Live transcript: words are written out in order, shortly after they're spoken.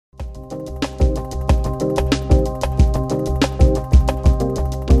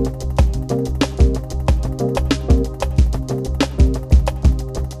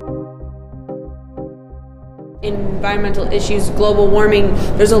environmental issues, global warming,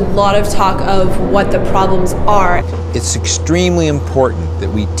 there's a lot of talk of what the problems are. It's extremely important that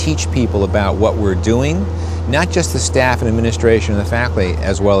we teach people about what we're doing, not just the staff and administration and the faculty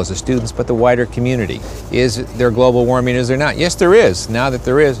as well as the students, but the wider community. Is there global warming, is there not? Yes, there is. Now that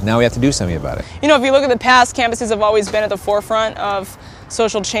there is, now we have to do something about it. You know, if you look at the past, campuses have always been at the forefront of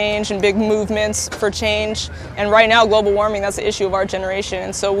social change and big movements for change. And right now, global warming, that's the issue of our generation.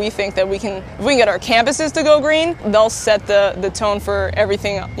 And so we think that if we can get our campuses to go green, they'll set the tone for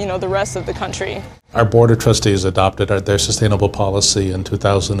everything, you know, the rest of the country. Our Board of Trustees adopted their sustainable policy in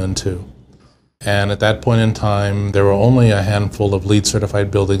 2002. And at that point in time, there were only a handful of LEED certified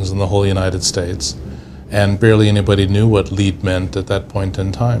buildings in the whole United States. And barely anybody knew what LEED meant at that point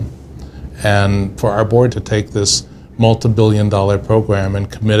in time. And for our board to take this multi-billion-dollar program and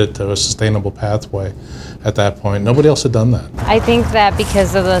commit it to a sustainable pathway at that point, nobody else had done that. I think that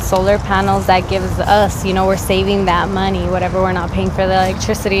because of the solar panels, that gives us, you know, we're saving that money, whatever we're not paying for the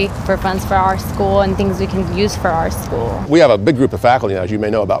electricity, for funds for our school and things we can use for our school. We have a big group of faculty now, as you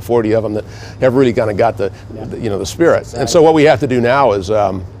may know, about 40 of them that have really kind of got the spirit. And so what we have to do now is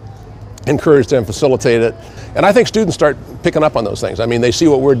encourage them, facilitate it. And I think students start picking up on those things. I mean, they see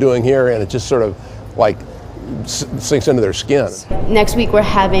what we're doing here and it just sort of like sinks into their skin. Next week we're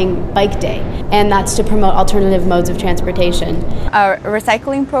having Bike Day, and that's to promote alternative modes of transportation. A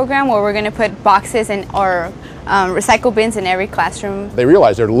recycling program where we're going to put boxes or recycle bins in every classroom. They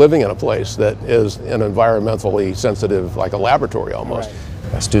realize they're living in a place that is an environmentally sensitive, like a laboratory almost.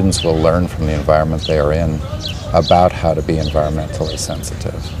 Right. Students will learn from the environment they are in about how to be environmentally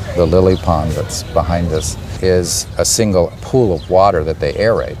sensitive. The lily pond that's behind us is a single pool of water that they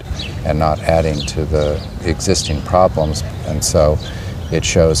aerate and not adding to the existing problems. And so it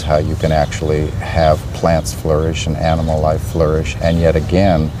shows how you can actually have plants flourish and animal life flourish, and yet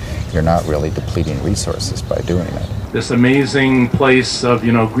again, you're not really depleting resources by doing it. This amazing place of,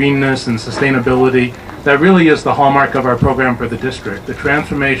 you know, greenness and sustainability, that really is the hallmark of our program for the district. The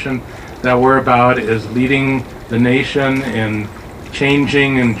transformation that we're about is leading the nation in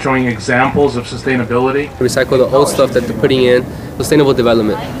changing and showing examples of sustainability. Recycle the old stuff that they're putting in. Sustainable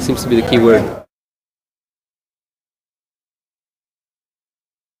development seems to be the key word.